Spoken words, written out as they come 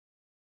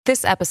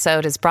This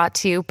episode is brought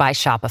to you by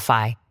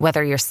Shopify.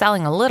 Whether you're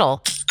selling a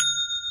little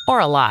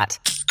or a lot,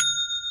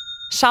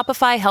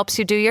 Shopify helps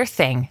you do your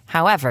thing,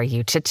 however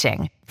you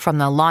cha-ching. From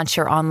the launch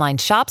your online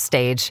shop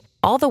stage,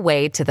 all the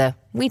way to the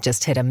we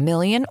just hit 1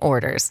 million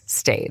orders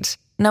stage.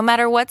 No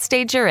matter what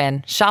stage you're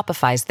in,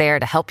 Shopify's there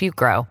to help you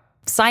grow.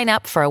 Sign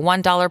up for a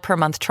 $1 per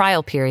month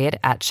trial period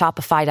at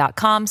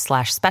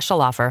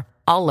shopify.com/special offer,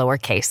 all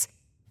lowercase.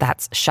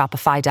 That's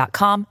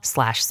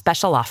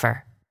shopify.com/special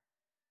offer.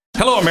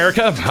 Hello,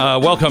 America.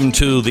 Welcome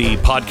to the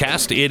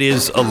podcast. It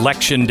is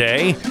Election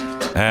Day,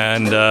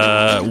 and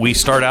we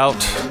start out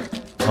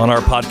on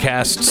our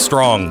podcast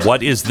strong.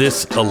 What is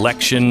this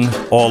election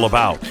all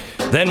about?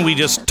 Then we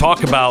just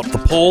talk about the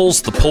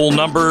polls, the poll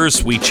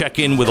numbers. We check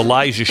in with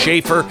Elijah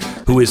Schaffer,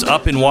 who is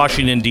up in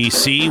Washington,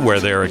 D.C., where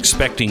they're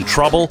expecting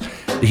trouble.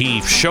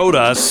 He showed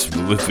us,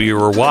 if you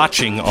were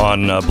watching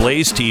on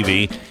Blaze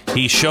TV,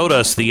 he showed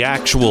us the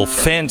actual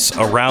fence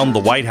around the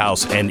White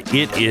House, and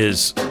it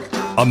is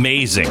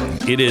amazing.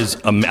 It is.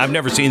 I've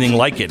never seen anything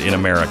like it in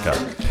America.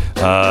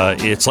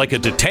 It's like a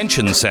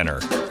detention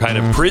center, kind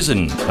of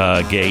prison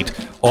gate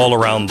all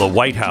around the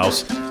White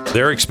House.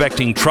 They're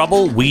expecting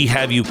trouble. We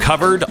have you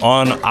covered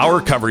on our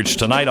coverage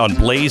tonight on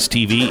Blaze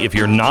TV. If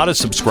you're not a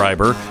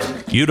subscriber,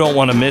 you don't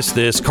want to miss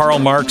this. Karl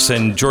Marx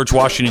and George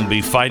Washington will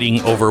be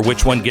fighting over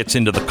which one gets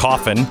into the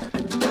coffin.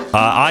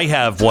 I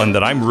have one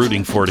that I'm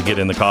rooting for to get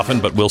in the coffin,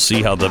 but we'll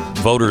see how the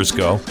voters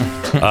go.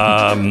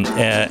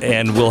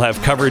 And we'll have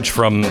coverage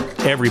from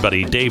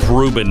everybody. Dave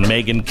Rubin,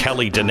 Megyn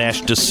Kelly,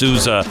 Dinesh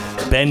D'Souza,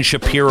 Ben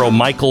Shapiro,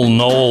 Michael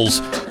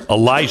Knowles,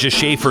 Elijah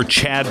Schaffer,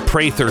 Chad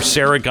Prather,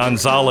 Sarah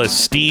Gonzalez,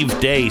 Steve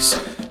Dace.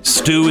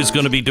 Stu is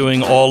going to be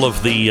doing all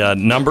of the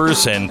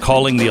numbers and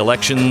calling the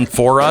election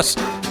for us.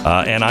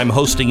 And I'm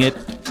hosting it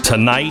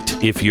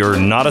tonight. If you're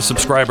not a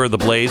subscriber of The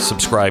Blaze,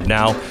 subscribe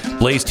now.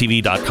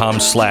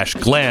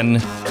 BlazeTV.com/Glenn.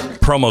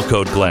 Promo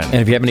code Glenn. And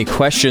if you have any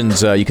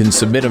questions, you can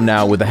submit them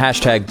now with the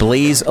hashtag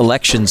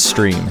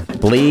BlazeElectionStream.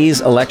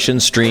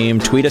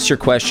 BlazeElectionStream. Tweet us your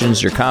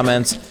questions, your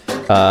comments,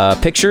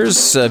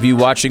 pictures of you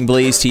watching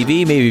Blaze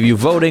TV, maybe of you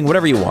voting,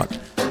 whatever you want,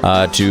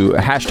 to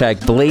hashtag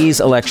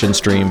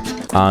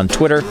BlazeElectionStream on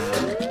Twitter.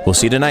 We'll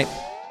see you tonight.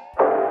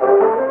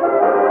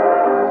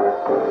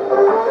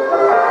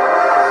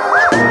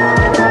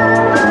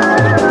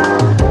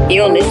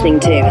 You're listening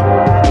to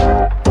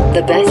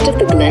the best of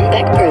the Glenn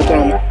Beck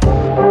program.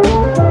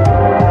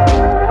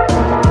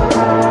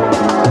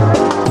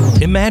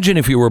 Imagine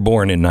if you were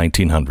born in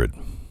 1900.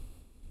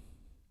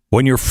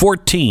 When you're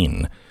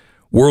 14,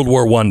 World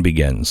War I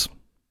begins.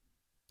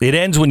 It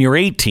ends when you're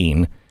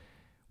 18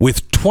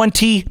 with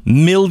 20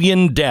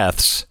 million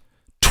deaths,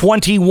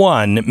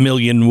 21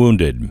 million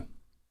wounded.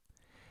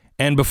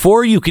 And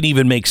before you can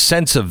even make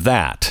sense of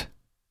that,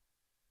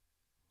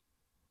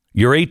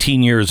 you're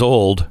 18 years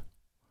old,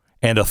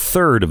 and a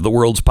third of the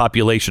world's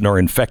population are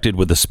infected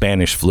with the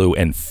Spanish flu,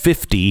 and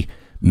 50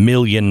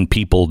 million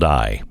people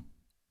die.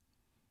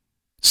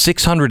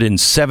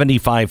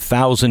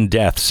 675,000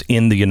 deaths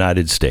in the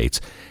United States.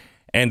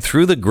 And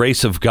through the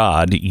grace of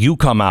God, you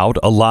come out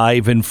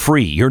alive and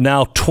free. You're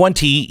now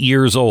 20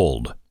 years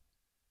old.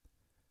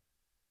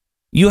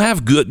 You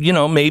have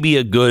maybe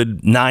a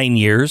good 9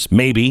 years,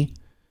 maybe.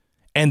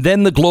 And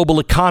then the global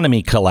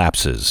economy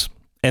collapses.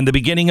 And the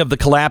beginning of the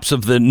collapse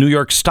of the New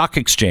York Stock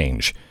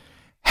Exchange.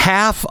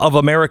 Half of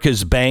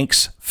America's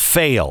banks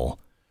fail.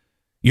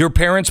 Your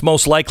parents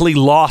most likely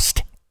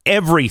lost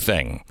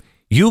everything.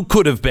 You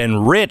could have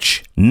been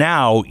rich.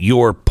 Now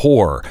you're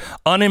poor.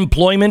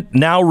 Unemployment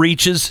now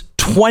reaches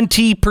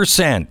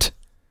 20%.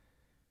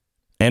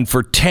 And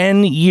for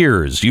 10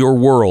 years, your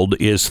world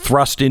is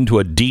thrust into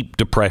a deep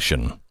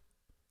depression.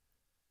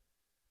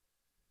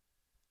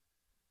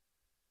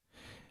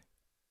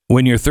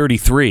 When you're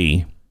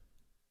 33,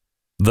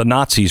 the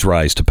Nazis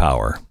rise to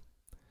power.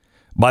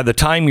 By the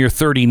time you're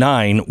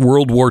 39,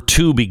 World War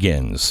II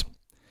begins.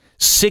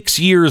 6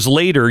 years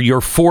later,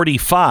 you're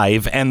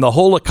 45, and the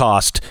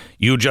Holocaust,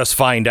 you just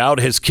find out,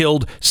 has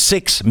killed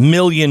 6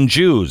 million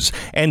Jews,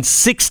 and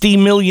 60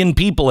 million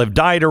people have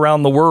died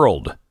around the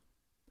world.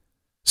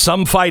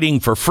 Some fighting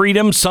for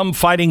freedom, some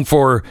fighting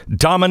for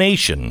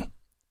domination.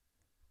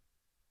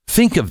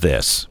 Think of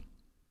this.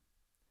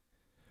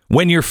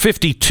 When you're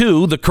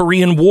 52, the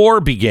Korean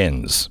War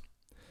begins.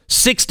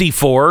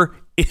 64,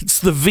 it's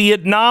the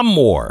Vietnam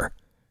War.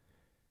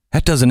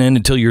 That doesn't end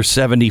until you're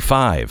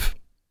 75.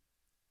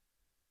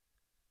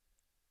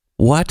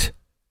 What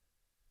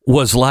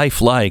was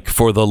life like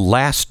for the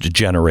last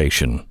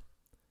generation?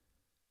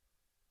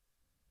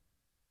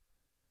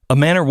 A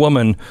man or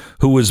woman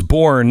who was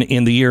born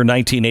in the year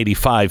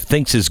 1985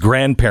 thinks his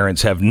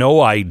grandparents have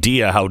no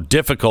idea how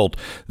difficult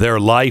their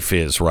life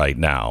is right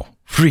now.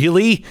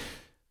 Really?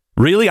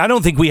 Really? I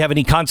don't think we have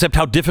any concept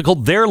how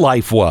difficult their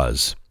life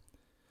was.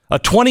 A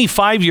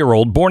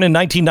 25-year-old born in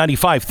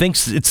 1995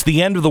 thinks it's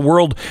the end of the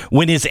world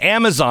when his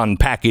Amazon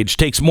package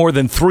takes more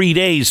than 3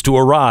 days to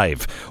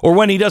arrive, or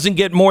when he doesn't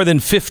get more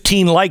than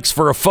 15 likes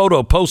for a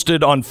photo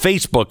posted on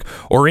Facebook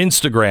or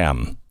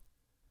Instagram.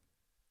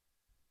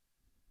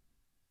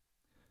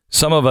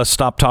 Some of us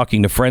stop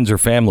talking to friends or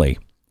family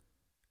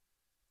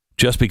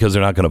just because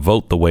they're not going to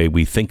vote the way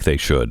we think they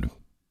should.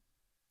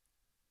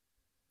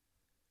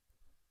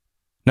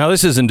 Now,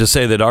 this isn't to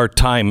say that our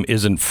time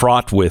isn't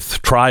fraught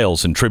with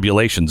trials and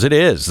tribulations. It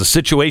is. The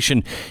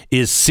situation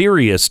is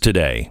serious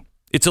today.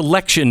 It's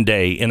election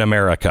day in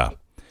America.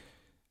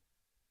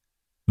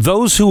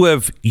 Those who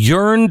have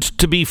yearned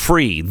to be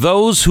free,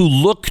 those who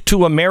look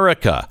to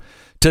America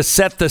to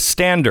set the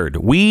standard,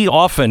 we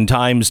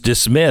oftentimes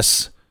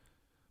dismiss.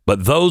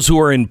 But those who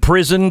are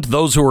imprisoned,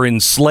 those who are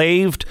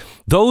enslaved,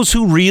 those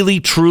who really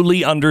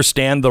truly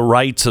understand the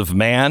rights of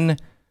man,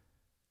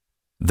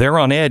 they're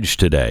on edge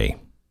today.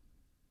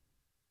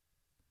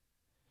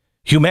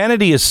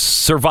 Humanity has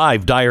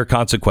survived dire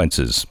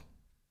consequences.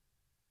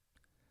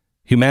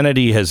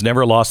 Humanity has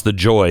never lost the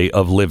joy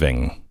of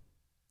living.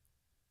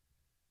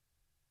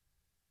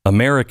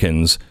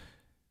 Americans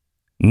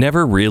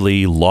never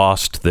really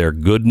lost their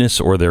goodness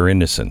or their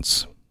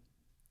innocence.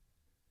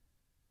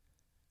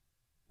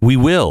 We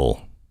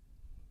will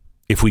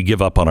if we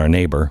give up on our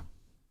neighbor.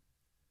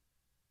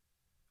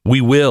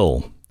 We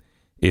will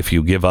if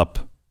you give up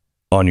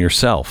on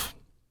yourself.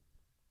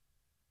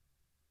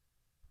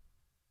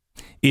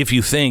 If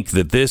you think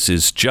that this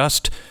is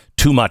just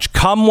too much,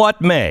 come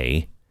what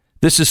may,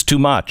 this is too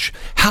much.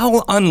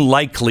 How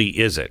unlikely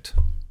is it?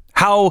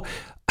 How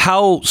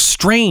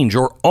strange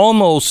or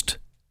almost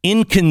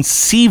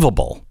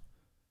inconceivable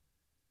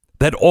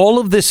that all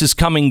of this is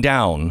coming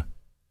down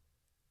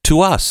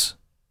to us,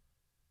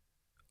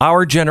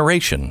 our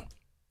generation.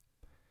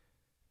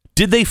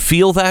 Did they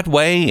feel that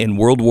way in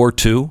World War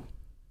II?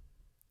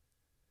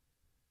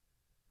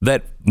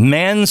 That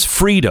man's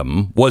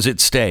freedom was at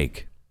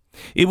stake.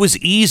 It was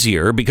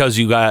easier because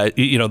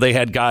they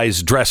had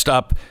guys dressed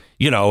up,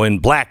 in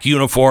black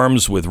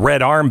uniforms with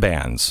red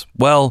armbands.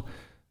 Well,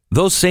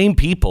 those same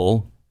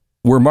people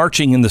were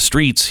marching in the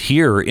streets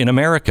here in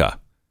America.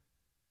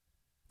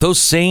 Those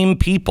same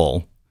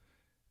people,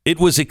 it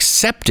was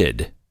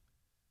accepted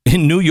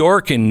in New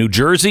York and New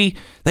Jersey.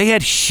 They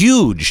had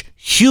huge,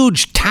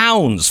 huge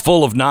towns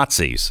full of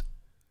Nazis.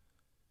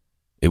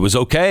 It was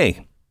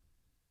okay.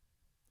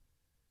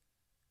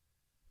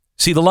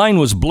 See, the line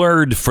was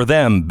blurred for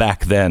them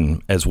back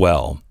then as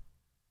well.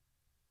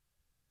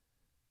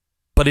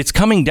 But it's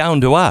coming down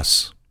to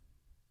us.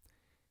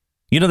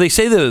 They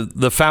say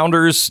the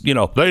founders, they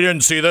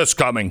didn't see this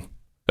coming.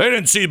 They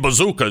didn't see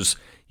bazookas.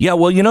 Yeah,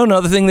 well,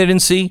 another thing they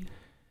didn't see?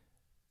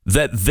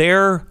 That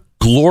their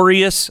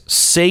glorious,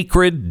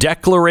 sacred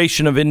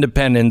Declaration of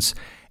Independence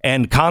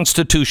and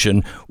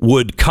Constitution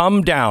would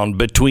come down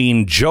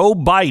between Joe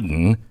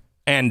Biden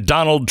and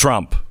Donald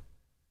Trump.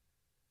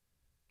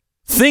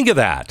 Think of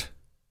that.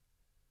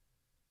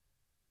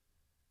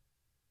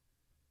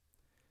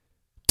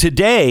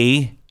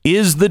 Today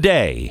is the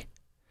day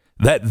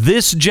that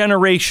this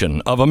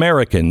generation of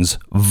Americans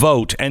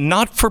vote, and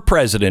not for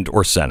president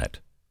or Senate.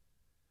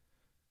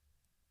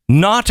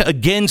 Not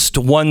against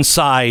one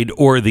side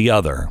or the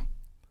other,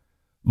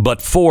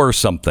 but for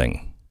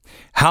something.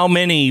 How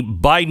many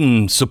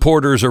Biden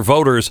supporters or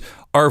voters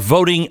are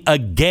voting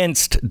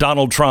against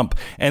Donald Trump,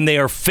 and they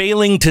are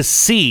failing to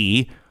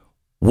see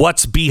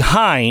what's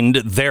behind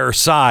their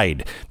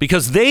side?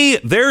 Because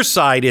their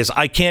side is,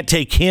 I can't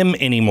take him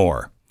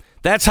anymore.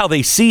 That's how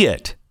they see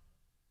it.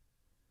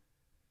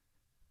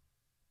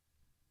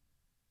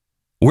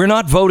 We're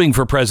not voting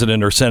for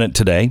president or Senate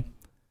today,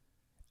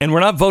 and we're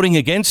not voting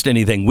against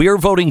anything. We are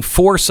voting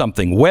for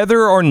something,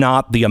 whether or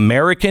not the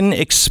American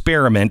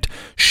experiment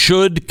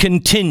should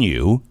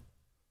continue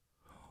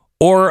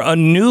or a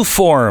new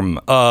form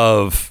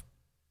of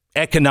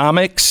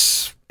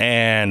economics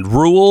and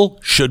rule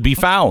should be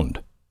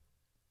found.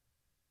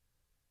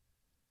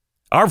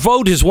 Our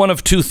vote is one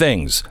of two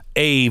things: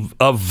 a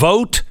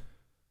vote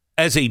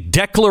as a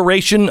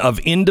declaration of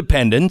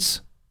independence,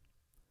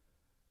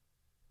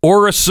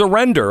 or a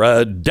surrender,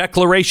 a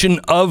declaration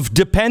of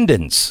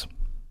dependence.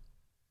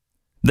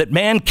 That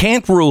man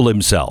can't rule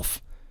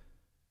himself.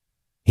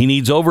 He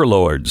needs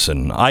overlords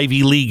and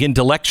Ivy League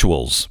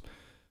intellectuals.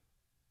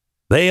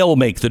 They'll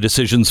make the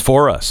decisions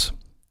for us.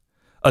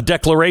 A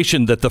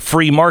declaration that the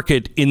free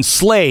market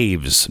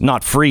enslaves,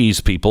 not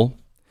frees people.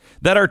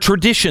 That our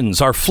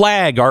traditions, our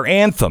flag, our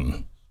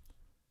anthem,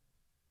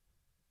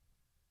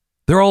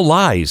 they're all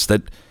lies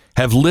that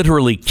have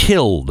literally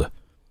killed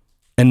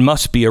and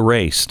must be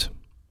erased.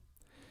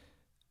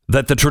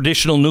 That the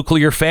traditional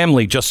nuclear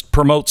family just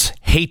promotes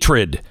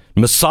hatred,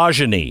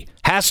 misogyny,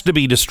 has to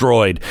be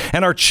destroyed.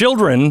 And our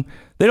children,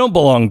 they don't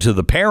belong to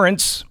the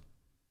parents.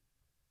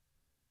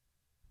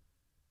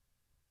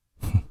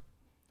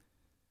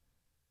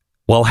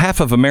 While half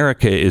of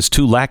America is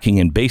too lacking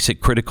in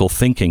basic critical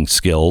thinking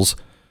skills,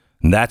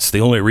 and that's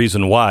the only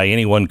reason why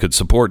anyone could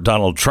support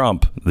Donald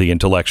Trump, the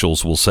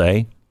intellectuals will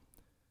say.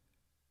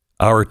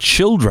 Our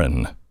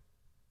children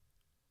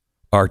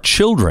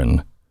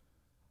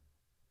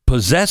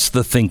possess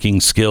the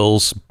thinking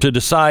skills to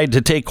decide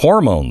to take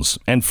hormones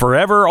and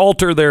forever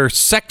alter their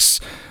sex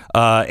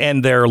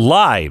and their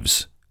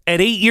lives at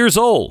 8 years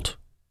old.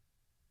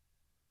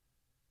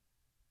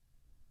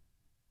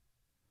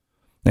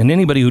 And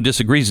anybody who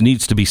disagrees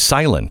needs to be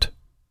silent.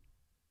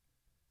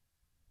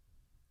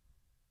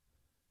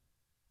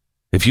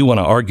 if you want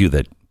to argue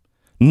that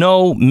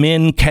no,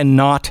 men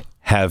cannot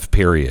have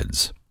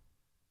periods,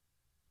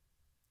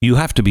 you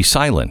have to be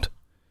silent.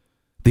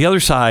 The other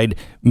side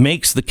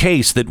makes the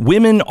case that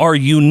women are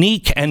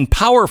unique and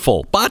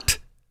powerful, but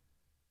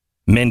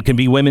men can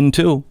be women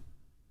too.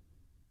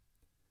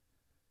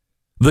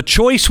 The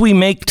choice we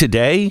make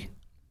today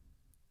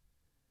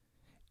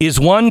is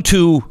one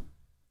to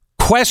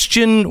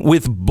question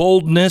with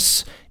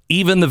boldness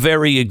even the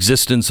very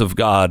existence of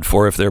God,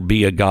 for if there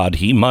be a God,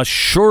 he must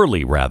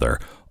surely rather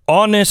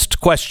honest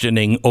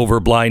questioning over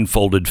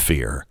blindfolded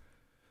fear.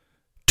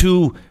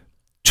 To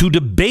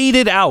debate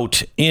it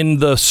out in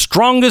the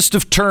strongest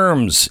of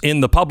terms in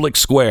the public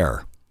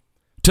square.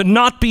 To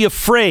not be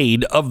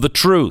afraid of the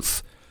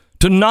truth.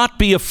 To not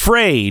be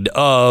afraid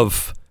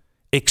of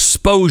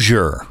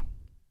exposure.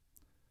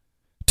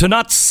 To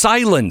not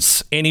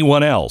silence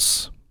anyone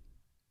else.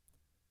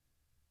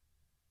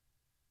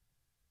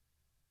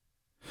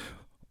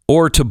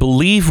 Or to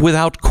believe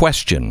without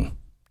question.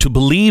 To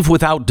believe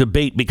without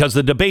debate, because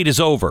the debate is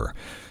over.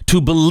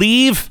 To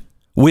believe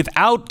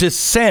without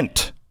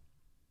dissent.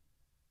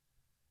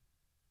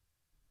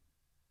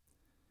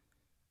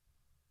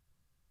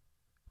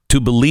 To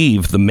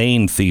believe the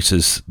main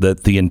thesis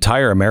that the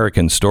entire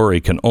American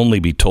story can only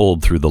be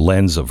told through the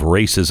lens of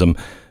racism,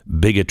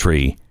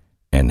 bigotry,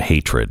 and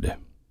hatred.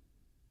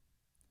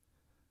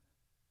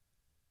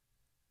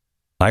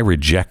 I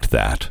reject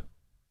that.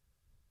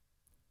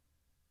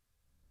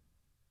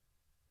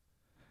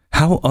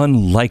 How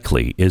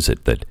unlikely is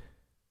it that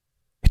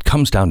it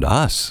comes down to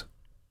us?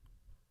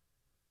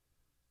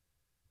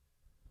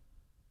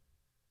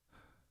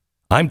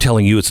 I'm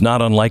telling you it's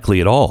not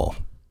unlikely at all.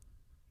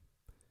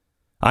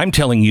 I'm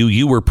telling you,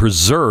 you were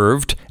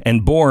preserved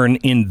and born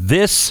in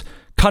this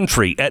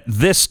country at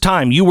this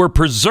time. You were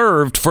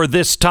preserved for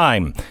this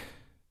time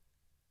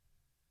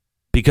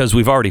because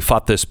we've already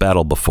fought this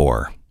battle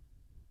before.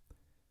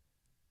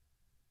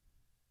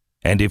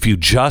 And if you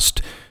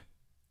just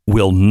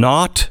will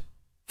not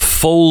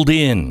fold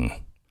in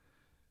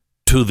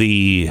to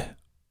the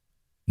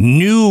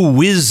new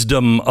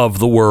wisdom of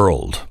the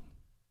world,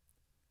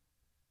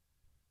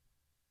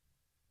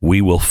 we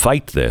will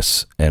fight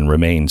this and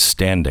remain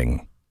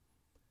standing.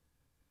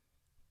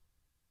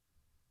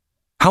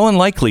 How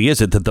unlikely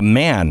is it that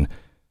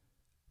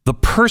the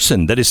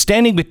person that is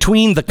standing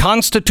between the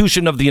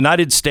Constitution of the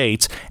United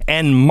States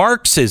and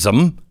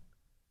Marxism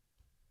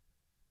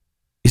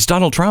is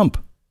Donald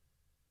Trump?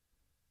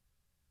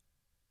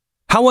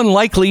 How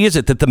unlikely is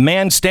it that the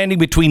man standing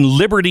between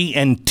liberty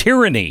and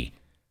tyranny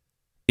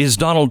is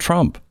Donald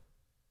Trump?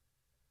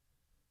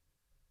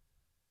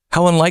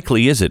 How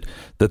unlikely is it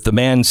that the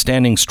man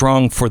standing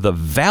strong for the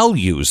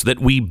values that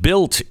we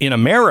built in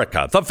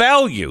America, the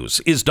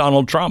values, is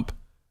Donald Trump?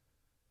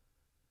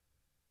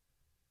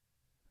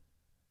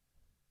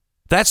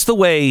 That's the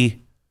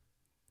way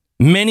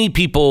many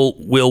people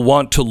will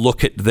want to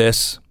look at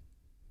this.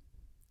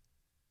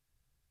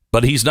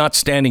 But he's not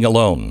standing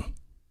alone.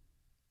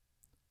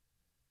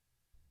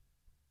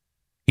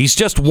 He's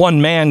just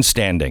one man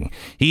standing.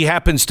 He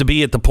happens to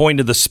be at the point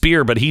of the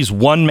spear, but he's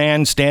one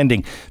man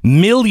standing.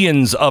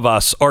 Millions of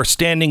us are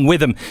standing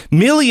with him.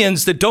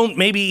 Millions that don't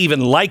maybe even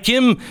like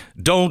him,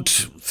 don't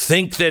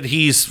think that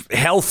he's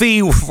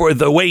healthy for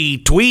the way he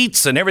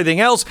tweets and everything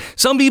else.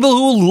 Some people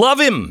who love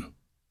him.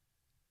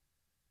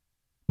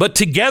 But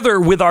together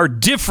with our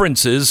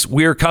differences,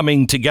 we're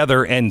coming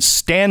together and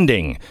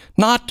standing,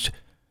 not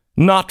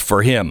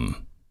for him.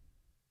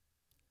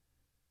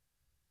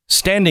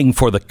 Standing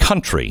for the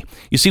country.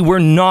 You see, we're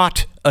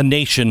not a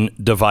nation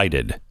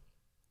divided.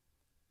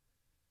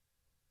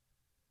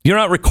 You're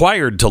not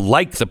required to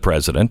like the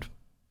president.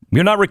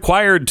 You're not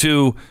required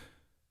to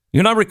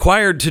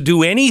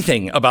do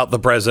anything about the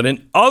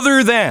president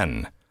other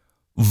than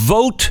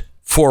vote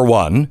for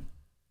one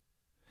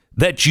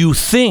that you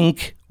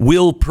think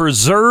will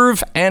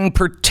preserve and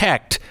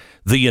protect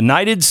the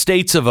United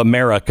States of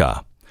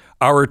America,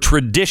 our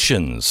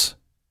traditions,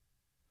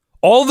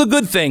 all the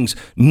good things,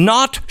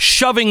 not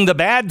shoving the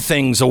bad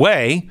things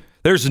away.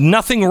 There's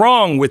nothing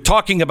wrong with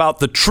talking about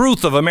the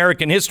truth of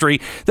American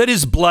history that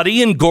is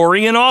bloody and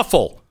gory and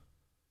awful.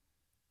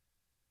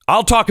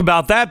 I'll talk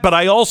about that, but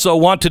I also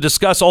want to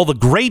discuss all the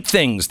great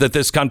things that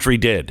this country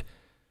did.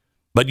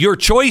 But your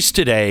choice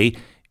today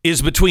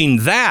is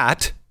between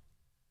that,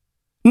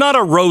 not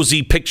a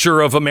rosy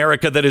picture of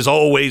America that is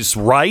always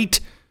right.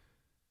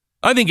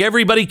 I think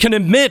everybody can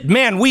admit,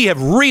 man, we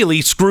have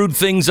really screwed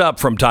things up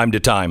from time to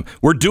time.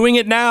 We're doing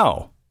it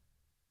now.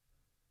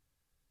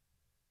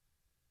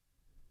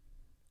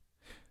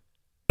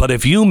 But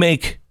if you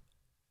make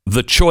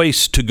the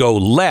choice to go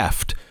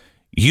left,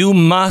 you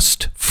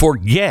must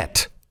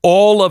forget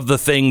all of the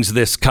things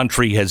this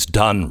country has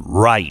done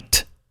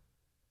right.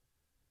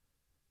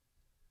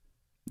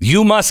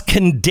 You must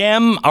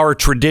condemn our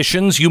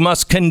traditions. You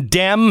must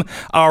condemn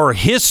our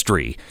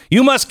history.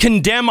 You must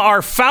condemn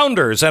our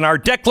founders and our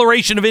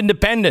Declaration of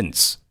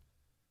Independence.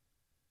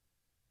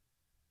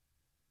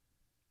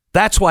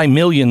 That's why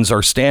millions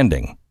are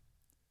standing.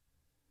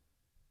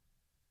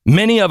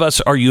 Many of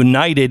us are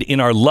united in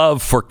our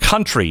love for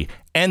country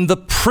and the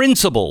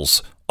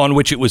principles on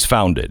which it was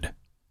founded.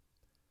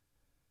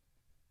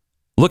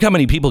 Look how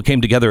many people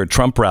came together at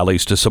Trump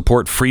rallies to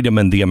support freedom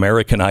and the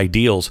American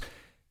ideals.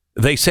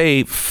 They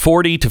say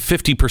 40 to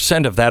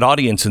 50% of that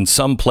audience in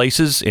some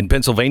places in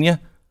Pennsylvania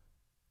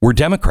were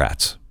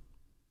Democrats.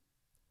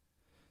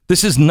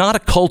 This is not a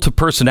cult of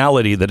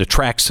personality that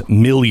attracts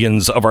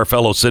millions of our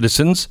fellow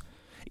citizens,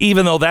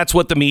 even though that's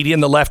what the media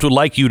and the left would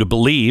like you to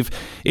believe.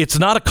 It's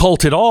not a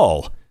cult at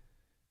all.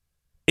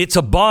 It's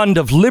a bond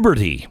of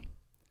liberty.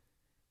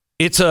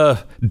 It's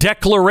a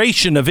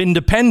declaration of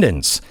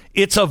independence.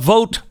 It's a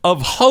vote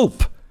of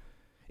hope.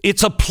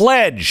 It's a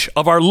pledge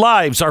of our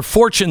lives, our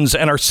fortunes,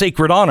 and our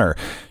sacred honor.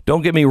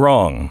 Don't get me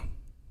wrong.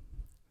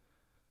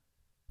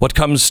 What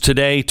comes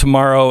today,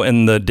 tomorrow,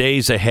 and the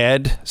days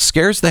ahead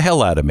scares the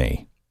hell out of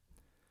me.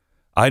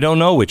 I don't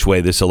know which way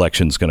this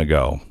election's going to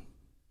go.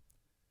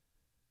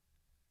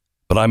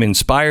 But I'm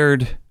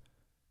inspired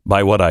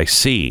by what I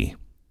see.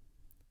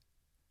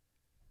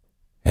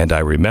 And I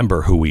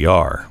remember who we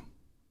are.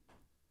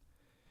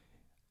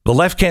 The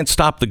left can't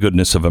stop the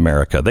goodness of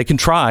America. They can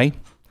try.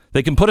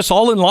 They can put us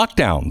all in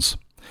lockdowns.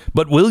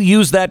 But we'll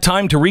use that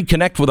time to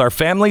reconnect with our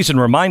families and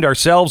remind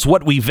ourselves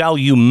what we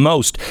value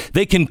most.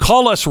 They can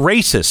call us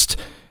racist,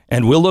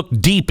 and we'll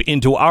look deep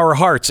into our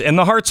hearts and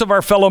the hearts of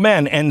our fellow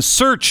men and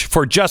search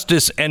for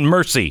justice and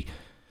mercy.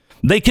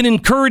 They can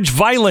encourage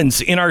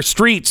violence in our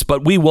streets,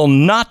 but we will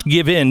not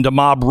give in to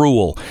mob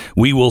rule.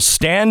 We will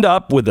stand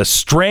up with the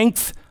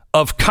strength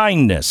of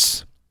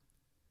kindness.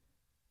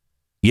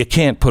 You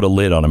can't put a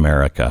lid on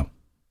America.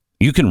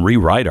 You can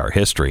rewrite our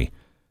history,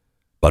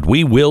 but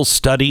we will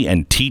study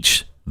and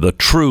teach the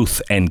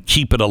truth and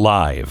keep it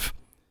alive.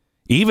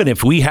 Even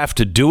if we have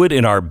to do it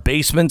in our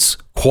basements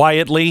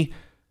quietly.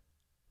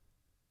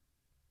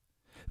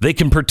 They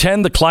can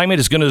pretend the climate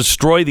is going to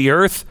destroy the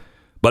earth,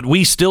 but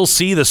we still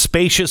see the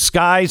spacious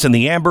skies and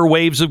the amber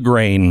waves of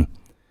grain.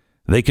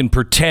 They can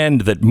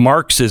pretend that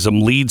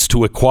Marxism leads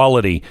to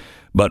equality,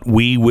 but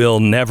we will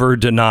never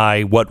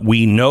deny what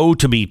we know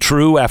to be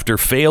true after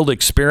failed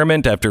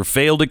experiment after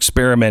failed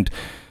experiment.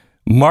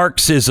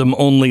 Marxism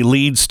only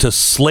leads to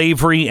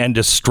slavery and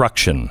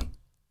destruction.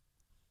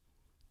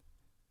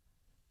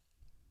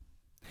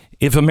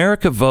 If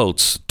America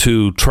votes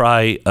to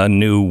try a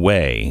new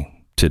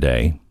way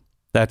today,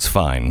 that's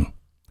fine.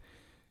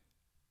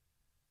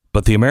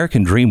 But the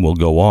American dream will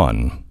go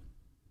on.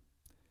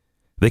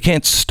 They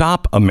can't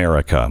stop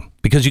America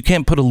because you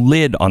can't put a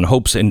lid on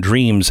hopes and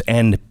dreams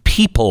and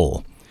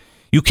people.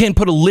 You can't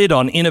put a lid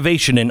on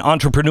innovation and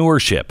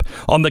entrepreneurship,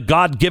 on the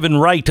God-given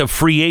right of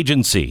free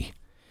agency.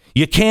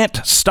 You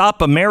can't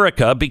stop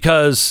America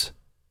because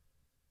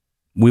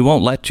we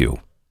won't let you.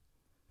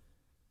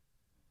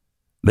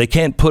 They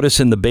can't put us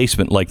in the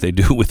basement like they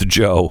do with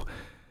Joe.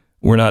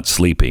 We're not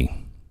sleepy.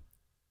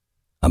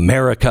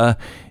 America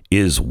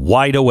is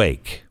wide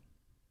awake.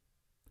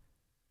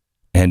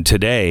 And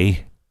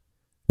today,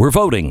 we're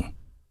voting.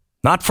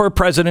 Not for a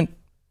president.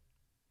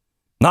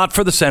 Not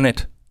for the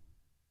Senate.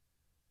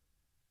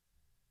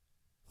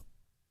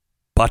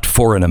 But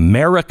for an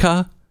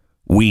America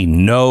we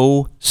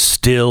know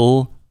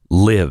still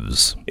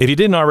lives. If you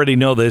didn't already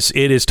know this,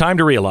 it is time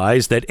to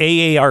realize that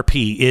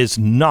AARP is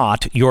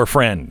not your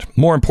friend.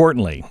 More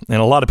importantly, and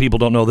a lot of people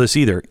don't know this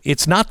either,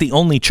 it's not the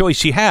only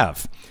choice you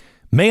have.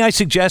 May I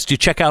suggest you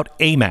check out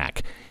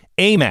AMAC.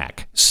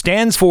 AMAC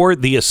stands for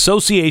the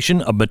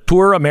Association of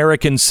Mature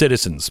American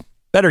Citizens.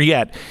 Better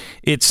yet,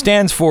 it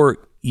stands for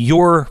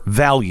your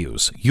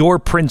values, your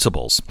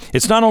principles.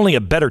 It's not only a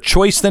better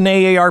choice than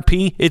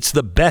AARP, it's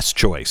the best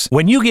choice.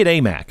 When you get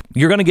AMAC,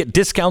 you're going to get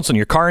discounts on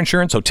your car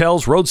insurance,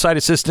 hotels, roadside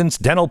assistance,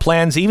 dental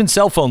plans, even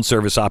cell phone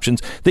service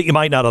options that you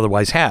might not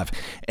otherwise have.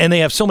 And they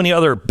have so many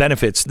other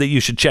benefits that you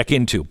should check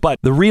into. But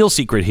the real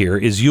secret here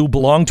is you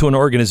belong to an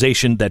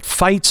organization that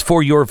fights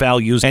for your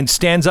values and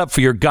stands up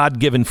for your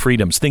God-given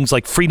freedoms, things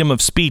like freedom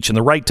of speech and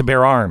the right to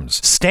bear arms.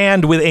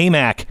 Stand with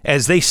AMAC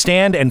as they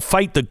stand and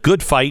fight the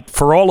good fight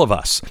for all of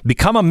us.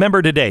 Become a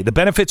member today. The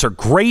benefits are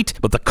great,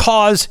 but the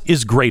cause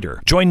is greater.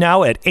 Join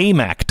now at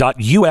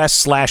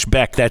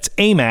amac.us/Beck. That's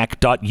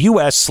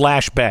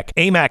amac.us/Beck.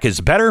 AMAC is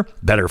better,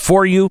 better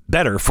for you,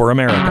 better for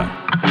America.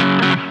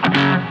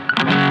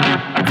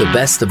 The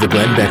best of the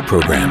Glenn Beck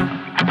program.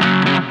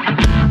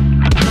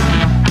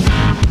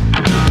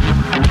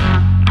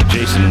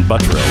 Jason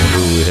Buttrill,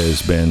 who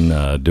has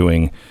been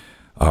doing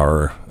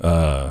our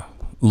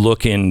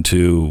look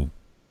into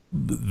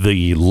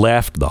the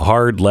left, the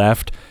hard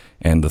left,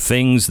 and the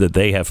things that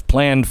they have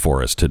planned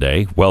for us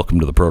today. Welcome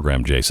to the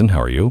program, Jason.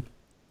 How are you?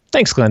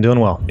 Thanks, Glenn.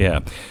 Doing well. Yeah.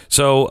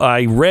 So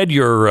I read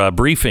your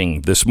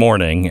briefing this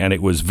morning, and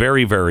it was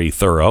very, very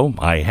thorough.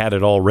 I had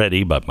it all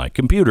ready, but my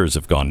computers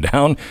have gone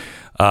down.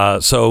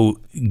 So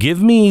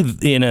give me,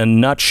 in a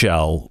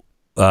nutshell,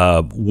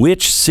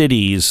 which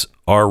cities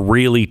are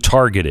really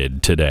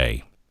targeted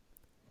today?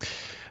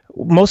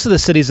 Most of the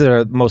cities that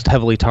are most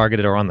heavily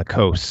targeted are on the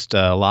coast.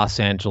 Los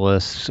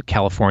Angeles,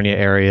 California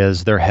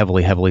areas, they're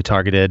heavily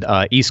targeted.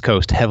 East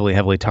Coast,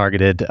 heavily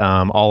targeted.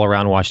 All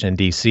around Washington,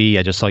 D.C.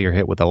 I just saw your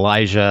hit with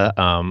Elijah.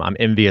 I'm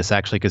envious,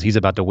 actually, because he's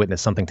about to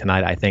witness something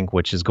tonight, I think,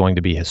 which is going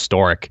to be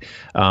historic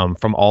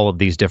from all of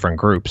these different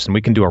groups. And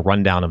we can do a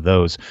rundown of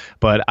those.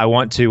 But I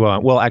want to,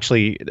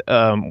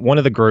 one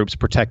of the groups,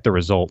 Protect the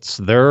Results.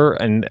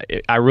 And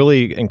I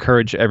really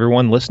encourage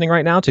everyone listening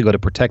right now to go to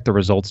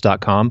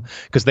protecttheresults.com,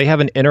 because they have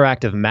an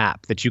interactive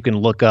map that you can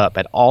look up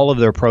at all of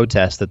their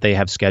protests that they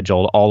have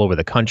scheduled all over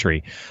the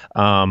country.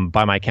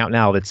 By my count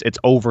now, it's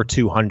over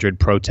 200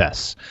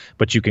 protests.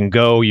 But you can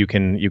go, you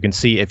can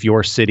see if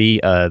your city,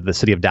 the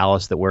city of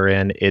Dallas that we're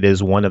in, it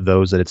is one of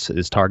those that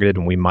is targeted,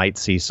 and we might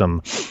see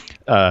some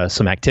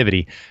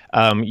activity.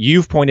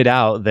 You've pointed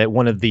out that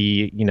one of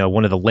the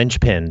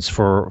linchpins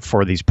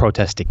for these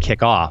protests to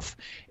kick off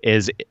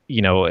is,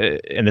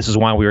 and this is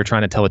why we were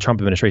trying to tell the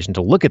Trump administration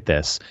to look at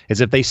this, is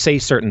if they say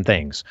certain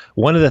things.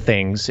 One of the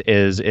things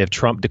is if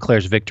Trump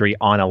declares victory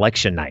on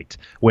election night,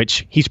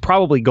 which he's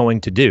probably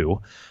going to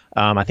do.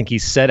 I think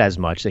he's said as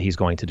much that he's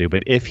going to do.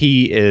 But if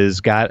he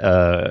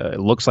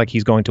looks like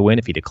he's going to win,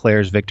 if he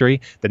declares victory,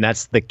 then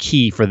that's the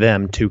key for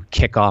them to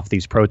kick off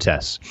these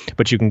protests.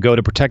 But you can go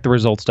to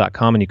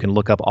protecttheresults.com and you can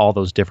look up all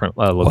those different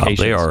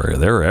locations. Well,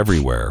 they're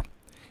everywhere.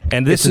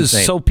 And this is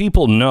so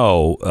people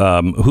know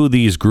who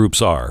these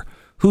groups are.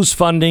 Who's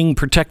funding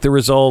Protect the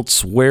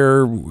Results?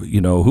 Where,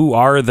 who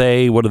are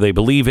they? What do they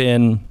believe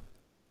in?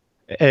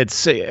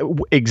 It's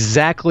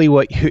exactly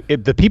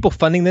the people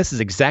funding this is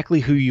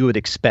exactly who you would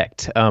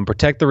expect.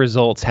 Protect the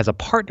Results has a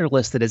partner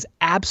list that is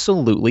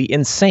absolutely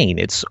insane.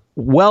 It's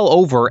well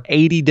over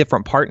 80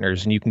 different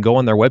partners, and you can go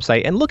on their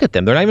website and look at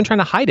them. They're not even trying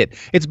to hide it.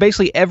 It's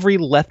basically every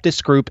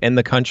leftist group in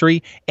the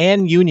country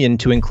and union,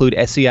 to include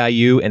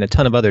SEIU and a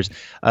ton of others.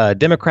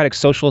 Democratic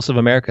Socialists of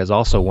America is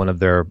also one of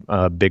their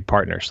big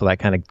partners. So that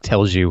kind of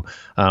tells you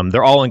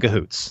they're all in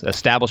cahoots.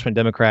 Establishment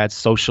Democrats,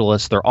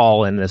 socialists, they're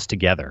all in this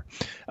together.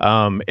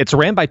 It's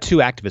ran by two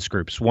activist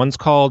groups. One's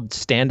called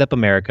Stand Up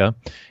America,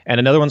 and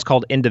another one's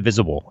called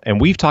Indivisible.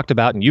 And we've talked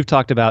about, and you've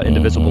talked about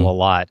Indivisible a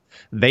lot.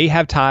 They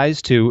have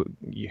ties to,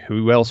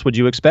 who else would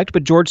you expect,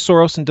 but George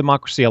Soros and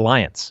Democracy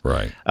Alliance.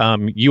 Right.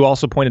 You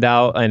also pointed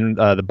out in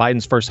the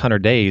Biden's first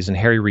 100 days in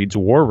Harry Reid's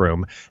War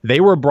Room,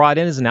 they were brought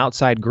in as an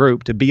outside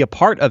group to be a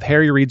part of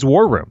Harry Reid's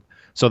War Room.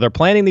 So they're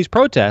planning these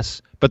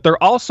protests, but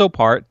they're also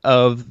part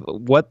of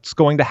what's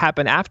going to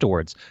happen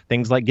afterwards.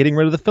 Things like getting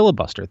rid of the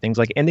filibuster, things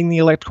like ending the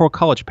Electoral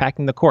College,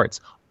 packing the courts.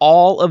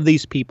 All of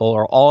these people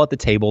are all at the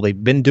table.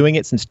 They've been doing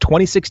it since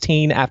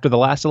 2016 after the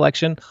last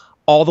election,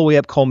 all the way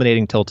up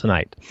culminating till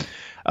tonight.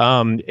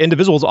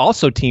 Indivisibles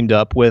also teamed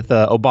up with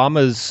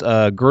Obama's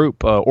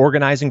group,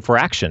 Organizing for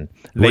Action.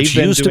 Which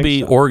used to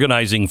be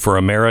Organizing for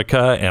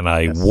America, and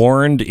I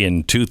warned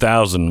in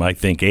 2000, I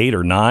think, 8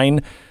 or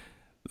 9,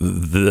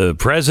 the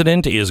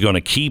president is going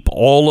to keep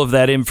all of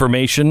that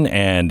information,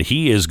 and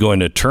he is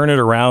going to turn it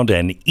around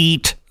and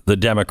eat the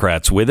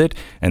Democrats with it,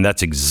 and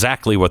that's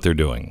exactly what they're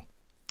doing.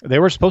 They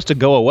were supposed to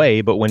go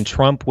away, but when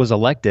Trump was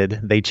elected,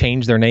 they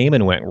changed their name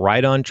and went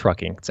right on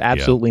trucking. It's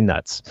absolutely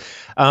nuts.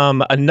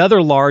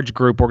 Another large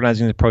group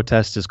organizing the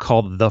protest is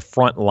called The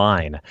Front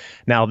Line.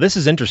 Now, this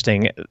is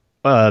interesting.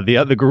 The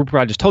other group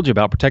I just told you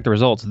about, Protect the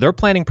Results, they're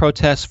planning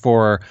protests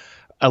for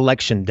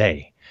Election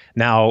Day.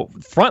 Now,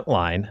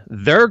 Frontline,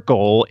 their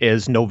goal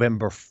is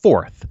November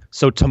 4th.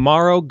 So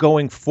tomorrow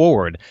going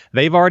forward,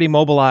 they've already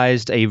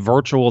mobilized a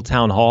virtual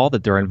town hall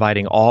that they're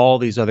inviting all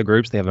these other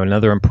groups. They have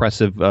another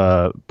impressive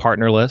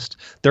partner list.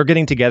 They're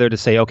getting together to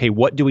say, okay,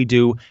 what do we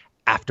do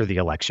after the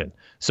election?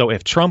 So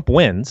if Trump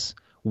wins,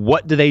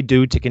 what do they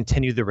do to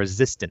continue the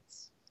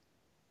resistance?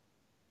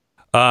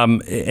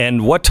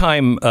 And what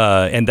time?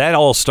 And that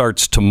all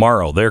starts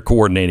tomorrow. They're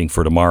coordinating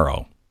for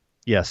tomorrow.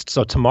 Yes.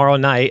 So tomorrow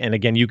night, and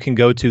again, you can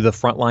go to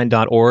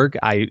thefrontline.org.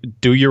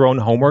 Do your own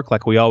homework,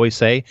 like we always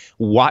say.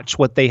 Watch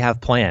what they have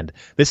planned.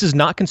 This is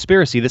not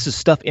conspiracy. This is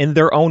stuff in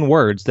their own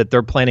words that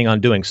they're planning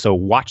on doing. So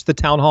watch the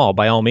town hall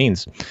by all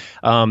means.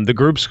 The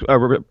groups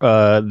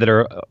that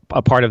are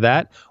a part of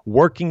that,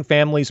 Working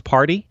Families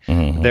Party.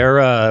 Mm-hmm.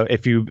 They're,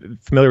 if you're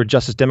familiar with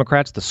Justice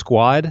Democrats, the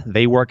Squad,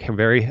 they work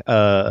very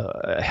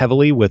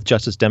heavily with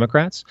Justice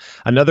Democrats.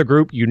 Another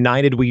group,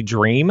 United We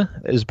Dream,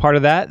 is part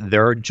of that.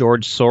 They're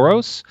George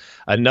Soros.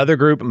 Another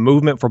group,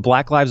 Movement for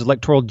Black Lives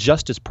Electoral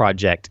Justice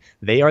Project.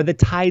 They are the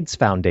Tides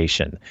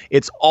Foundation.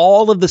 It's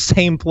all of the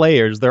same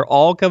players. They're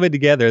all coming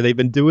together. They've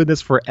been doing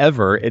this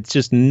forever. It's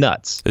just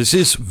nuts. This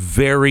is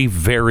very,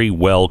 very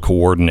well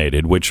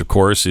coordinated, which, of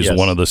course, is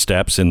one of the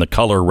steps in the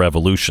color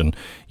revolution.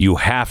 You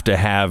have to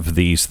have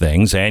these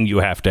things, and you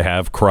have to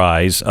have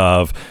cries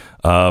of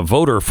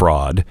voter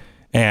fraud,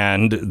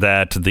 and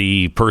that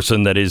the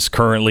person that is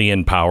currently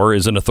in power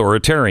is an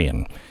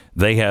authoritarian.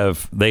 They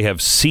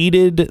have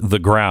seeded the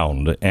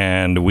ground,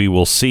 and we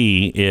will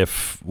see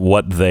if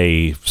what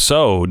they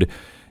sowed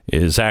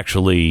is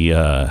actually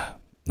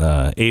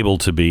able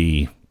to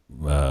be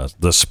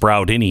the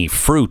sprout any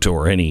fruit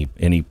or any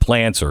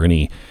plants or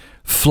any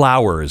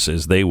flowers,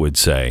 as they would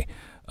say.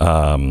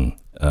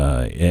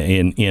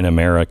 in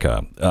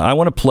America. I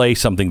want to play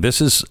something.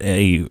 This is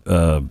a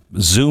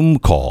Zoom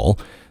call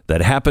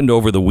that happened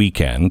over the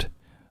weekend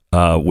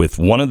with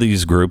one of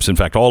these groups, in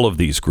fact, all of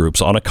these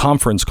groups, on a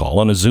conference call,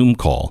 on a Zoom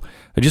call.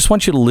 I just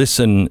want you to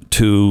listen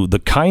to the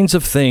kinds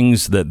of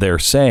things that they're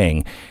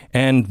saying,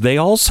 and they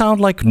all sound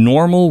like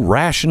normal,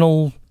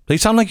 rational. They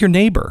sound like your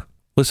neighbor.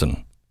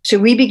 Listen. So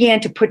we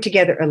began to put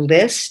together a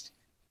list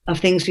of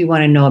things we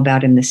want to know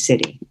about in the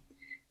city.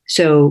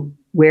 So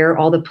where are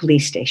all the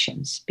police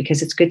stations?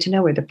 Because it's good to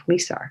know where the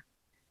police are.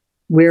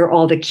 Where are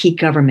all the key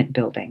government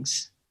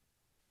buildings?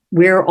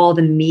 Where are all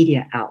the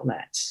media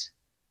outlets?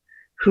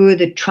 Who are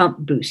the Trump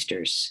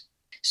boosters?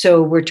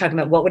 So we're talking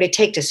about what would it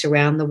take to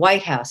surround the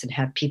White House and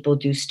have people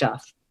do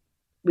stuff.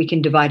 We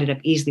can divide it up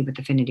easily with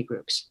affinity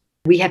groups.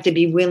 We have to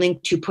be willing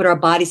to put our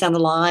bodies on the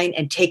line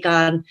and take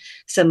on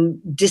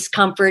some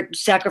discomfort,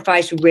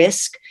 sacrifice,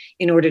 risk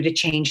in order to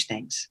change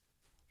things.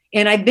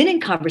 And I've been in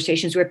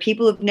conversations where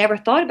people have never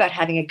thought about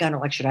having a gun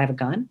or like, should I have a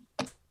gun?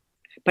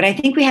 But I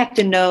think we have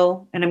to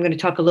know, and I'm going to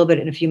talk a little bit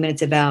in a few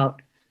minutes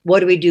about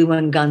what do we do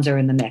when guns are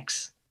in the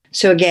mix.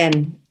 So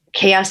again,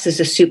 chaos is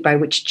a soup by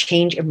which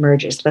change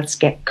emerges. Let's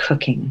get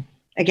cooking.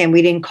 Again,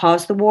 we didn't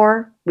cause the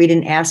war. We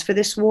didn't ask for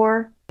this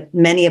war.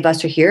 Many of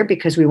us are here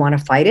because we want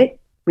to fight it.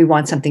 We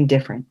want something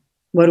different.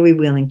 What are we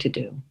willing to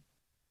do?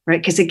 Right?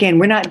 Because again,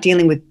 we're not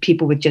dealing with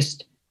people with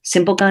just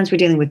simple guns. We're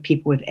dealing with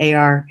people with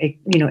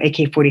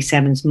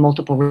AK-47s,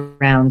 multiple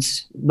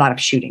rounds, a lot of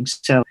shootings.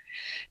 So,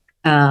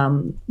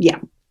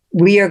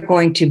 we are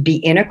going to be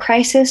in a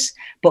crisis,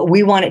 but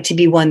we want it to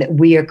be one that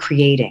we are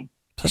creating.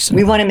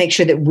 We want to make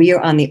sure that we are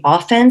on the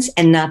offense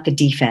and not the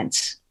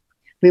defense.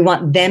 We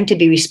want them to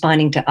be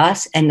responding to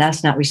us and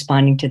us not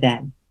responding to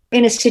them.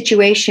 In a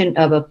situation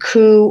of a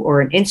coup or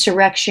an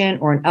insurrection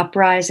or an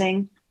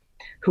uprising,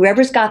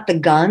 whoever's got the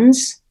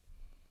guns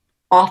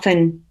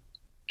often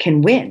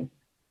can win.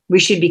 We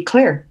should be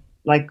clear,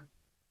 like,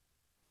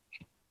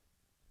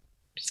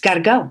 it's got to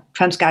go.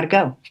 Trump's got to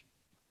go.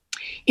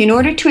 In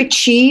order to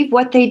achieve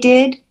what they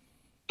did,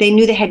 they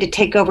knew they had to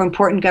take over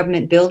important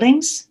government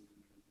buildings.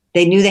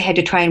 They knew they had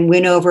to try and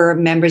win over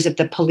members of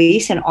the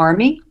police and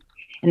army,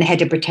 and they had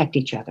to protect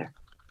each other.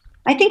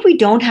 I think we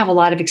don't have a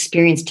lot of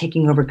experience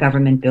taking over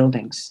government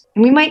buildings,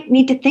 and we might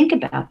need to think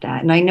about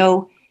that. And I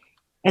know,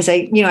 as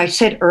I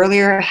said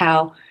earlier,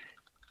 how,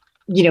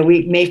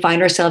 we may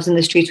find ourselves in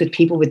the streets with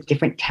people with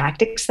different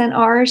tactics than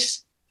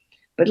ours,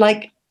 but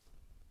like,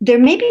 there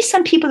may be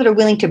some people that are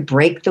willing to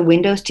break the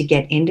windows to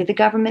get into the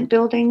government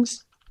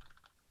buildings.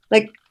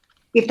 Like,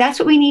 if that's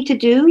what we need to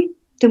do,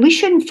 then we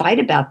shouldn't fight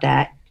about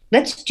that.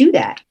 Let's do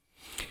that.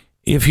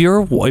 If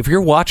you're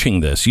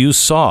watching this, you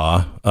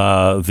saw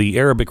the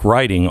Arabic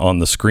writing on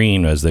the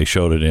screen as they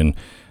showed it in.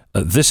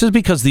 This is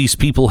because these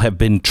people have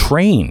been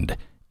trained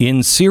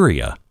in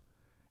Syria,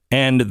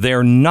 and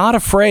they're not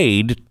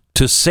afraid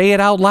to say it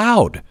out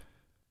loud.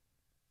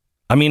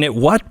 I mean, at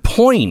what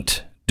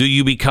point do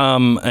you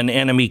become an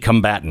enemy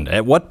combatant?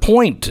 At what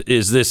point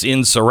is this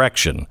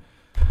insurrection?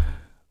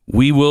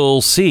 We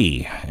will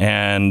see.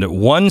 And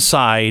one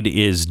side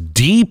is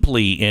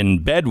deeply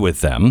in bed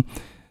with them.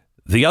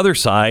 The other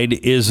side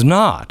is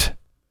not.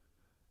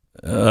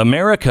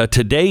 America,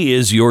 today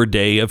is your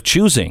day of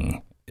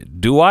choosing.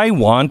 Do I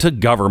want a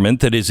government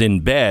that is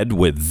in bed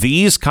with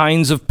these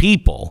kinds of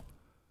people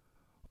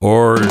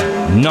or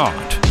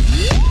not?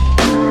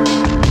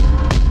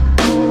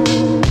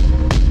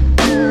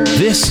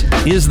 This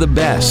is the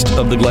best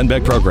of the Glenn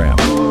Beck program.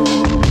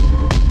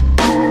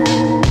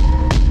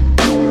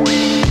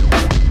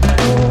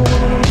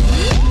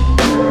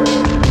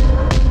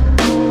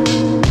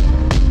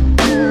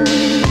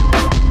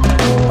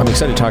 I'm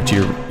excited to talk to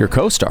your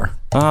co-star.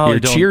 Oh,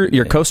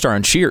 your co-star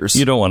on Cheers.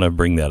 You don't want to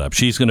bring that up.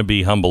 She's going to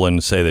be humble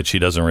and say that she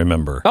doesn't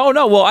remember. Oh,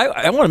 no. Well,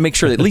 I want to make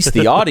sure that at least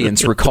the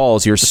audience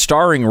recalls your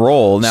starring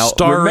role. Now,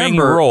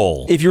 remember,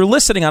 if you're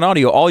listening on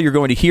audio, all you're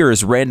going to hear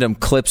is random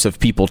clips of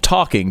people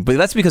talking. But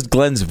that's because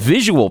Glenn's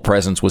visual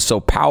presence was so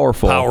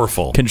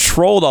powerful.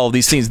 Controlled all of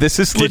these scenes. This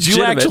is legitimate. Did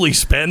you actually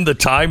spend the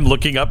time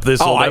looking up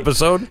this old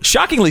episode?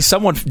 Shockingly,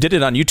 someone did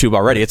it on YouTube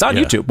already. It's on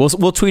YouTube.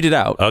 We'll tweet it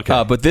out.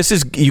 Okay. But this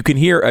is, you can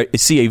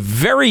see a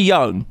very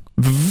young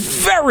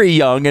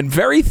and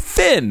very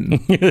thin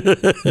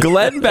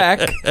Glenn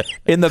Beck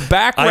in the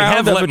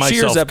background of a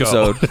Cheers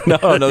episode.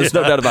 No, there's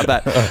no doubt about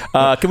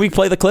that. Can we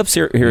play the clips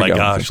here? Here we go. My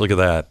gosh, look at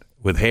that.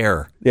 With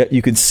hair. Yeah,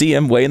 you can see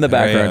him way in the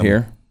background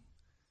here.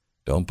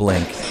 Don't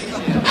blink.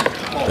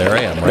 There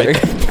I am, right?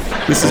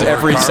 This is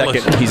every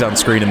second he's on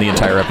screen in the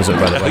entire episode,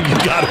 by the way. You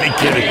gotta be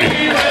kidding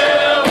me.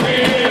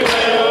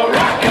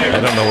 I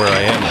don't know where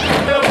I am.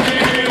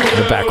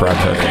 The background.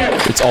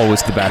 It's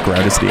always the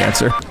background is the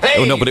answer.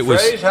 Hey, no, but it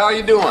was. Fraze, how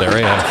you doing? There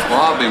I am.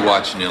 Well, I'll be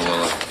watching you,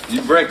 Lily.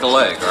 You break a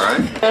leg, all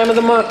right? Time of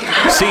the month.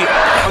 See,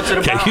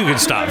 okay, you can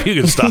stop.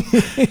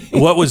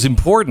 What was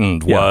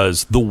important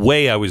was the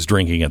way I was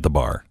drinking at the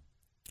bar.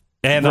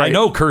 And I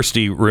know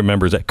Kirstie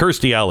remembers that.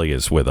 Kirstie Alley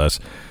is with us.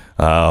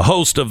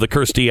 Host of the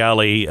Kirstie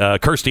Alley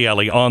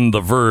on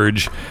the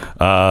Verge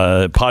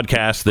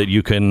podcast that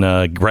you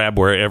can grab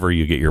wherever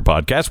you get your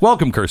podcast.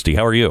 Welcome, Kirstie.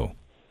 How are you?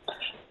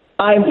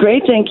 I'm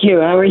great, thank you.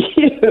 How are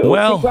you?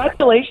 Well,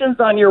 congratulations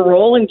on your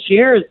role in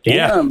Cheers.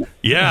 Damn.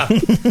 Yeah.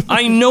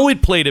 I know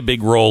it played a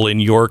big role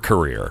in your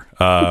career.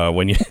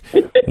 When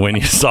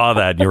you saw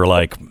that, you were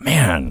like,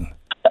 man.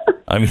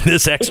 I mean,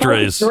 this extra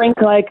is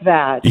drink like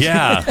that.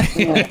 Yeah.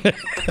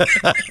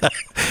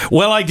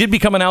 Well, I did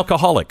become an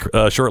alcoholic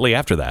shortly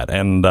after that,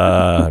 and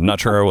I'm not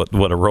sure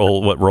what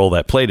role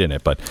that played in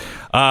it. But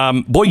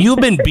boy, you've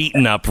been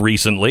beaten up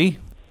recently.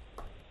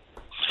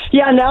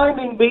 Yeah, now I'm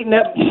being beaten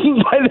up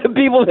by the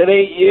people that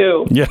hate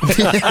you. Yeah.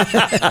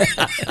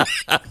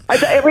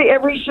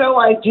 Every show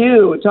I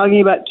do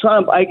talking about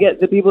Trump, I get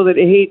the people that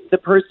hate the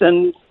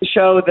person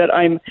show that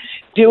I'm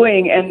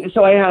doing, and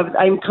so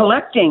I'm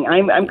collecting.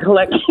 I'm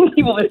collecting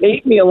people that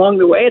hate me along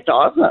the way. It's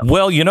awesome.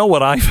 Well, you know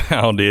what I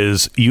found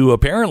is you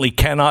apparently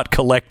cannot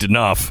collect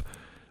enough.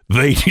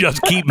 They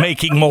just keep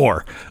making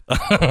more.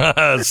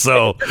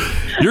 So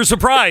you're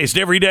surprised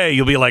every day.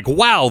 You'll be like,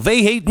 wow,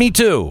 they hate me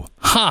too.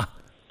 Huh.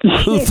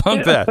 Who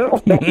thunk that?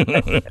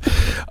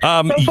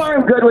 So far,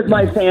 I'm good with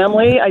my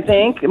family, I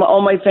think.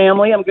 All my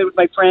family. I'm good with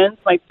my friends,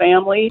 my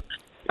family.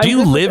 Do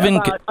you live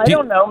in... I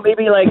don't know,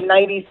 maybe like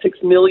 96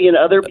 million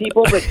other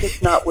people, but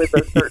just not with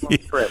a certain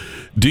group.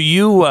 Do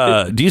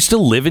you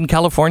still live in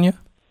California?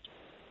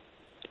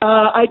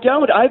 I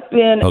don't. I've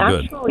been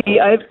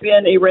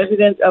a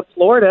resident of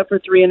Florida for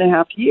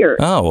 3.5 years.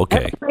 Oh,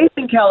 okay. I'm based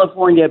in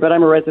California, but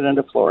I'm a resident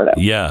of Florida.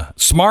 Yeah.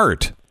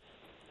 Smart.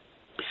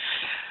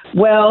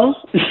 Well,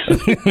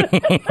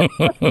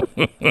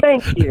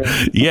 thank you.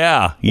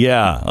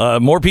 Yeah.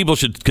 More people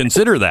should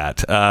consider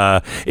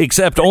that,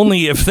 except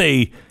only if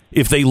they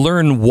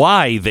learn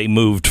why they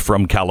moved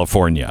from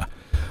California.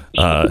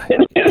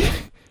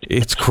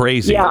 It's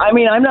crazy. Yeah, I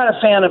mean, I'm not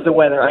a fan of the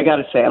weather. I got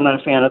to say, I'm not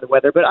a fan of the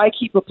weather. But I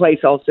keep a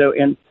place also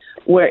in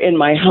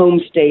my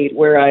home state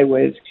where I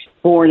was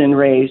born and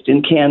raised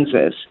in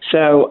Kansas.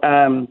 So.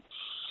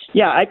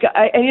 Yeah,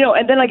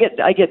 and then I get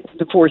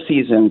the Four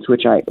Seasons,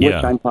 which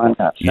I'm fond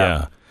of.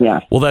 So,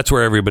 yeah. Well, that's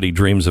where everybody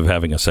dreams of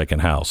having a second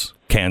house,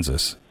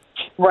 Kansas.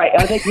 Right,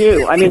 I think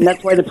you. I mean,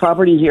 that's why the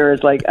property here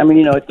is like, a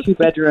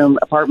 2-bedroom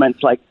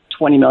apartment's like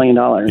 $20 million.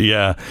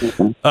 Yeah.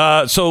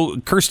 Mm-hmm. So,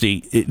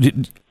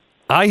 Kirstie,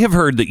 I have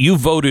heard that you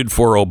voted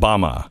for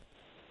Obama.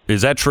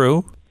 Is that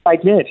true? I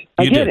did.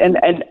 I did.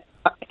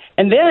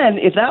 And then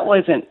if that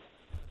wasn't,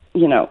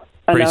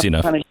 crazy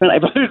enough, punishment, I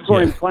voted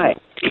for him twice.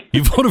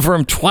 You voted for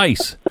him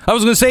twice. I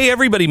was going to say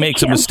everybody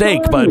makes a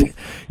mistake, but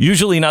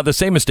usually not the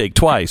same mistake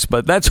twice.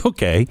 But that's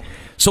okay.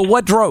 So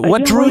what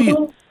drew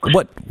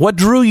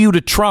you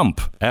to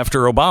Trump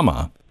after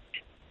Obama?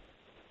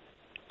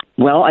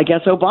 Well, I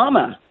guess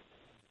Obama.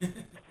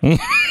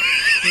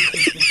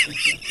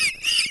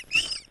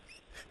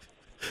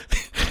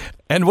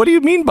 And what do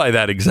you mean by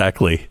that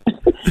exactly?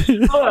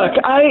 Look,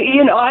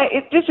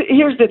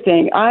 here's the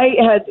thing. I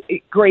had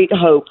great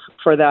hope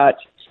for that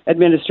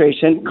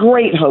administration.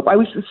 Great hope. I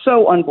was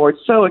so on board,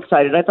 so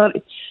excited. I thought,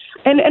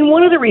 and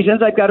one of the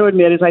reasons I've got to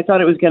admit is I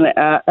thought it was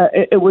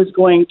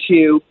going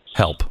to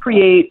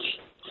create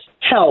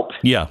help.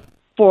 Yeah.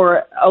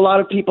 For a lot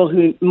of people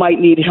who might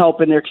need help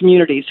in their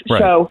communities.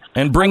 Right. So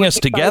and bring us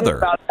together.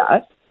 About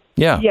that.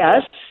 Yeah.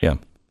 Yes. Yeah.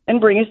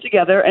 And bring us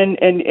together, and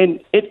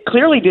it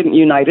clearly didn't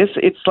unite us.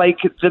 It's like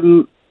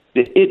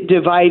it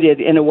divided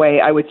in a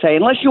way, I would say,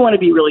 unless you want to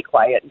be really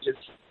quiet and just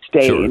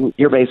stay in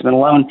your basement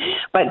alone.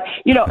 But,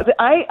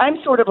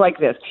 I'm sort of like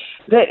this.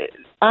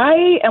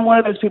 I am one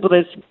of those people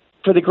that's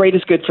for the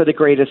greatest good for the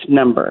greatest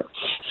number.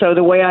 So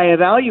the way I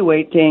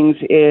evaluate things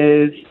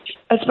is,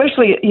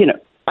 especially,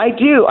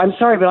 I'm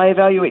sorry, but I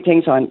evaluate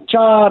things on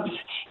jobs,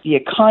 the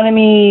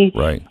economy,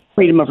 right,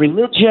 freedom of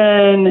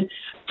religion,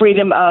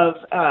 freedom of,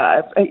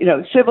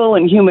 civil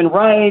and human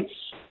rights.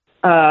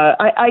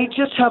 I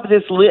just have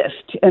this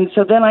list. And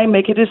so then I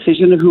make a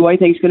decision of who I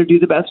think is going to do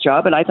the best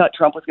job. And I thought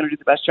Trump was going to do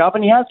the best job,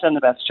 and he has done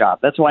the best job.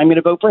 That's why I'm going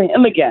to vote for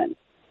him again.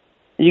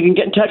 You can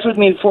get in touch with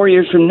me in 4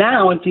 years from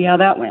now and see how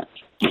that went.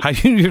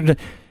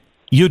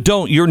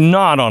 You're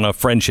not on a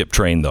friendship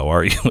train, though,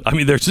 are you? I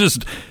mean,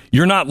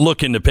 you're not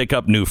looking to pick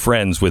up new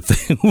friends with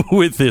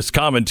this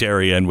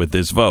commentary and with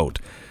this vote.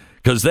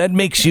 Because that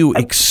makes you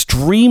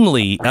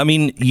extremely,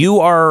 you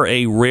are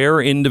a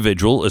rare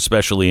individual,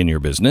 especially in your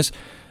business,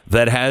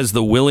 that has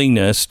the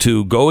willingness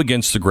to go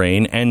against the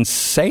grain and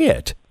say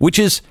it, which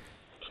is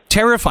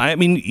terrifying. I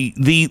mean,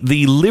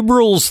 the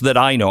liberals that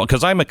I know,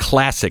 because I'm a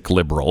classic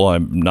liberal,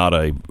 I'm not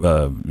a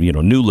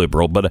new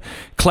liberal, but a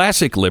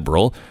classic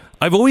liberal.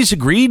 I've always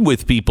agreed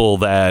with people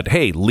that,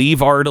 hey,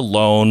 leave art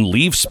alone,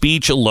 leave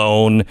speech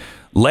alone,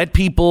 let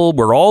people,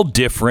 we're all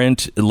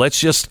different.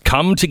 Let's just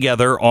come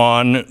together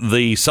on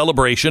the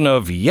celebration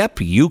of, yep,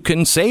 you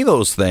can say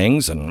those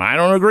things, and I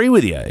don't agree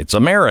with you. It's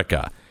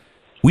America.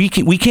 We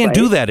can't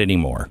do that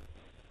anymore.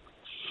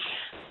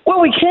 Well,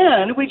 we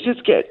can. We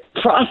just get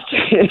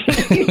frustrated.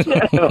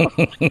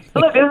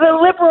 Look, as a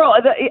liberal,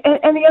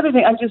 and the other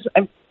thing,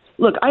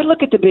 I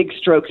look at the big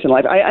strokes in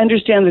life. I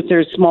understand that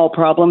there's small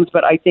problems,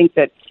 but I think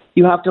that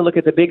you have to look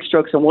at the big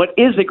strokes and what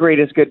is the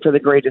greatest good for the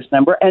greatest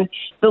number. And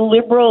the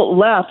liberal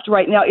left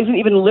right now isn't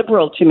even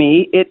liberal to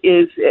me. It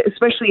is,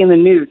 especially in the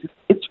news,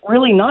 it's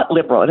really not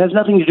liberal. It has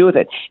nothing to do with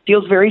it. It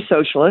feels very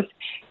socialist.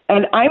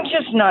 And I'm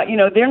just not,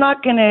 they're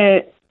not going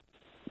to,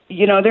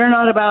 they're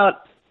not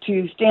about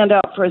to stand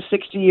up for a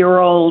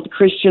 60-year-old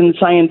Christian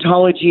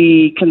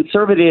Scientology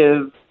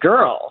conservative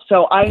girl.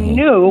 So I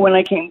knew when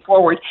I came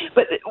forward.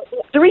 But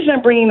the reason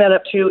I'm bringing that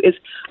up, too, is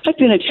I've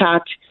been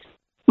attacked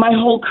my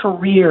whole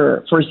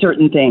career for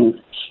certain things.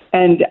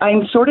 And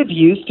I'm sort of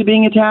used to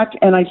being attacked,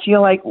 and I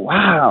feel like,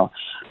 wow,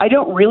 I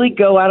don't really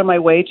go out of my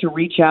way to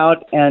reach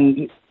out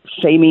and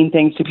say mean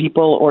things to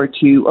people or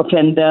to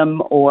offend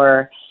them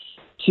or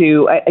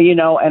to,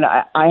 and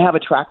I have a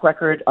track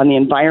record on the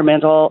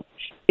environmental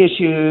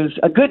issues,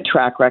 a good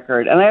track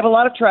record, and I have a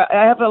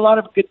lot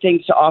of good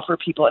things to offer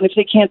people. And if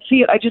they can't see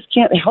it, I just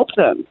can't help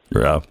them.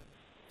 Yeah.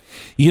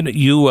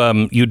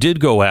 You did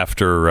go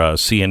after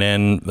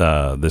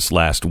CNN this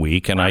last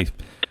week, and I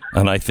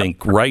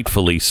think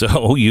rightfully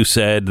so. You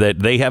said that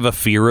they have a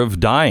fear of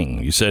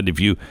dying. You said if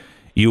you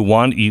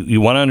want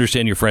to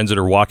understand your friends that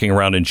are walking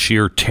around in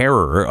sheer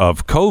terror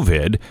of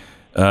COVID,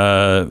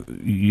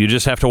 you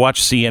just have to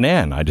watch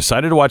CNN. I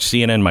decided to watch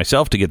CNN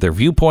myself to get their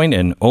viewpoint,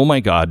 and oh my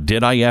God,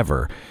 did I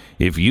ever.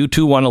 If you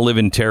too want to live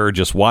in terror,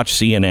 just watch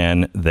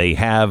CNN. They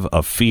have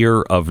a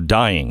fear of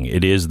dying.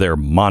 It is their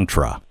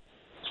mantra.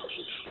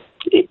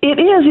 It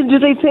is. And do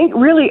they think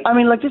really,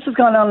 this has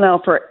gone on now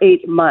for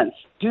 8 months.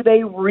 Do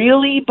they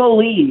really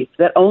believe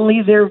that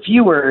only their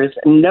viewers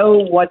know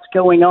what's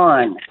going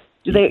on?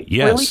 Do they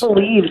really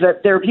believe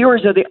that their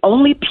viewers are the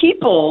only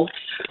people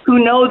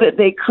who know that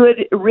they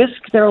could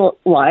risk their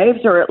lives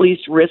or at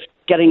least risk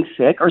getting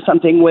sick or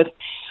something with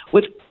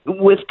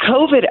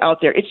COVID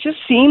out there? It just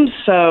seems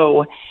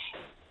so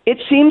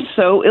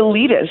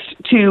elitist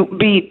to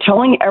be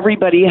telling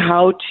everybody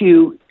how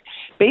to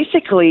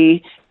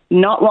basically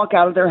not walk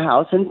out of their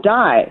house and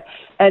die.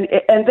 And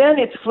then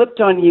it's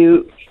flipped on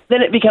you.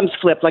 Then it becomes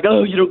flipped like,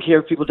 oh, you don't care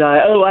if people die.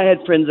 Oh, I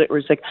had friends that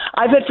were sick.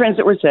 I've had friends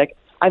that were sick.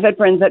 I've had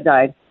friends that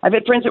died. I've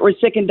had friends that were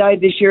sick and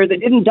died this year that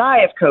didn't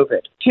die of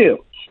COVID, too.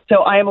 So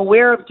I am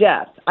aware of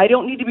death. I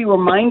don't need to be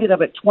reminded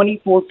of it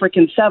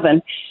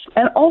 24/7.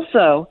 And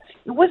also,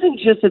 it wasn't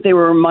just that they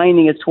were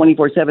reminding us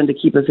 24/7 to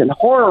keep us in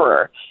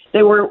horror.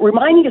 They were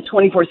reminding us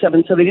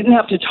 24/7 so they didn't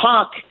have to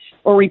talk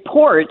or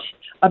report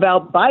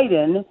about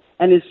Biden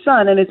and his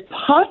son and his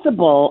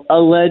possible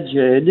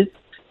alleged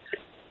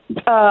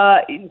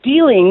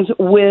dealings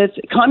with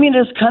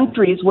communist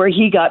countries where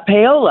he got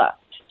payola.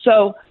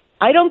 So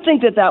I don't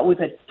think that was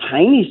a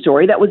tiny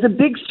story. That was a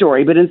big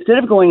story. But instead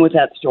of going with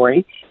that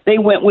story, they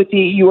went with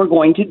you are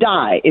going to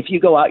die. If you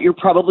go out, you're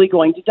probably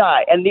going to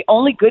die. And the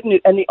only good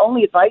news and the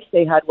only advice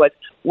they had was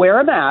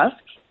wear a mask,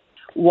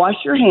 wash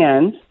your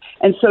hands,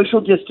 and social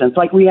distance.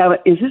 Like we have.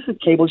 Is this a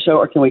cable show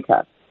or can we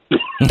cuss?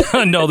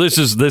 No, this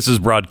is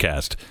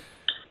broadcast.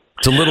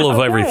 It's a little of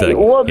everything.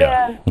 Well,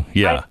 then,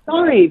 I'm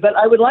sorry, but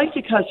I would like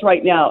to cuss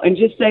right now and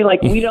just say, like,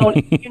 we don't,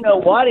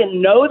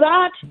 and know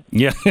that?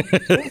 Yeah.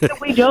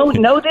 We don't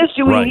know this?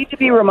 Do we need to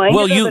be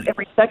reminded of it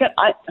every second?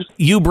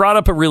 You brought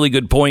up a really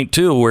good point,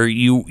 too, where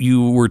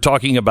you were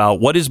talking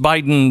about what is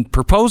Biden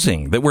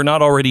proposing that we're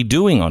not already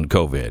doing on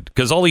COVID?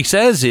 Because all he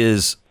says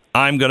is,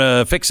 I'm going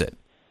to fix it.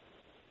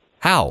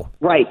 How?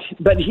 Right.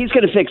 But he's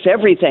going to fix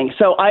everything.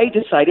 So I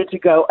decided to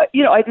go,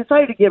 I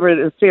decided to give it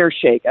a fair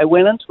shake. I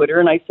went on Twitter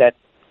and I said,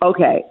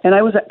 okay, and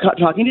I was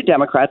talking to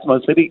Democrats,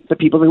 mostly the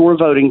people who were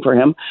voting for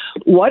him.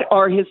 What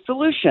are his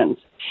solutions?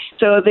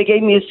 So they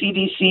gave me a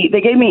CDC. They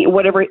gave me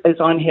whatever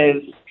is on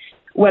his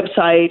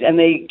website, and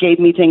they gave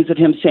me things of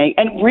him saying.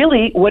 And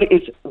really, what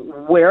is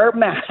wear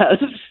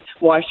masks,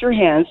 wash your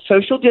hands,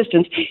 social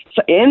distance.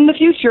 So in the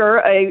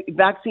future, a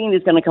vaccine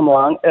is going to come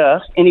along.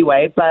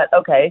 Anyway, but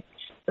okay,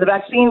 the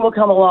vaccine will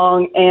come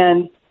along,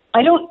 and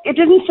it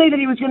didn't say that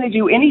he was going to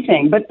do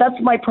anything, but that's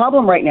my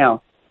problem right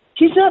now.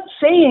 He's not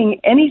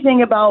saying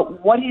anything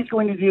about what he's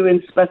going to do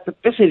in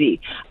specificity.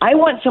 I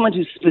want someone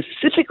to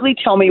specifically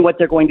tell me what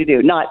they're going to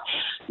do. Not,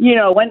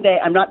 one day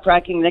I'm not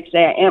fracking, the next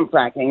day I am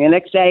fracking. The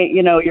next day,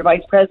 your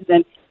vice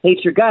president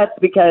hates your guts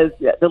because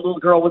the little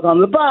girl was on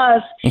the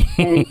bus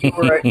and you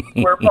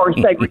were for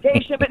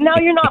segregation, but now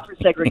you're not for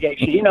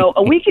segregation.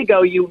 A week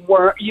ago you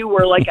were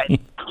like a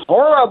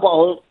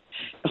horrible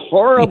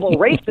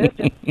racist,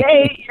 and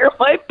today you're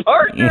my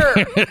partner.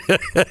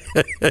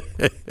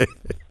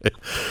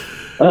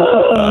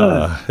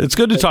 It's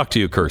good to talk to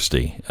you,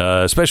 Kirstie,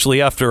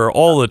 especially after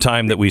all the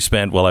time that we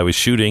spent while I was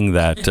shooting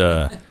that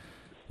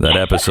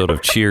episode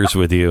of Cheers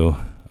with you.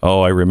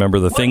 Oh, I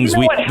remember the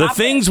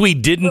things we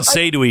didn't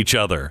say to each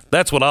other.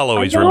 That's what I'll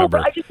always remember.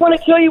 I just want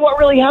to tell you what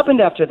really happened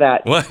after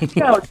that. What?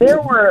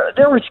 There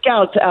were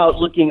scouts out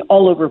looking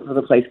all over for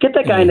the place. Get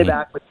that guy in the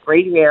back with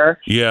great hair.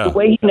 Yeah. The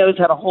way he knows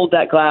how to hold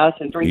that glass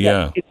and drink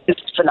that,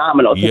 it's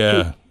phenomenal.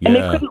 Yeah. And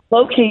they couldn't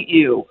locate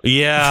you.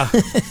 Yeah.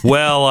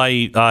 Well,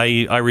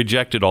 I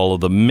rejected all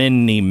of the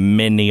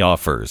many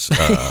offers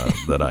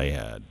that I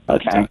had.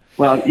 Okay.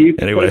 Well, you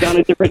could go down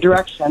a different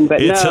direction, but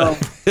no,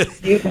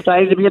 you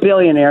decided to be a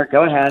billionaire.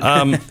 Go ahead.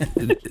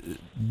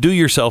 Do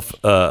yourself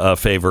a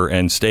favor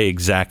and stay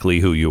exactly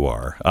who you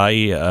are.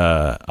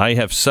 I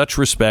have such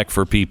respect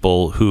for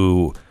people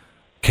who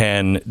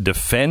can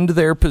defend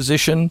their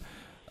position,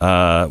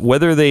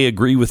 whether they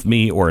agree with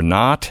me or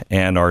not,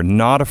 and are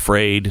not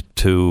afraid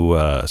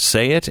to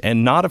say it,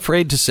 and not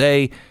afraid to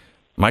say,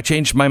 I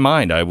changed my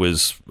mind. I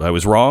was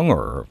wrong,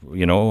 or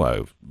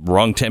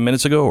wrong 10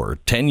 minutes ago or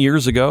 10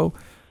 years ago.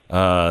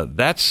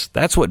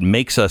 That's what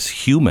makes us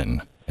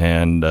human,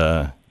 and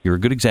you're a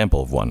good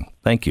example of one.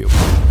 Thank you.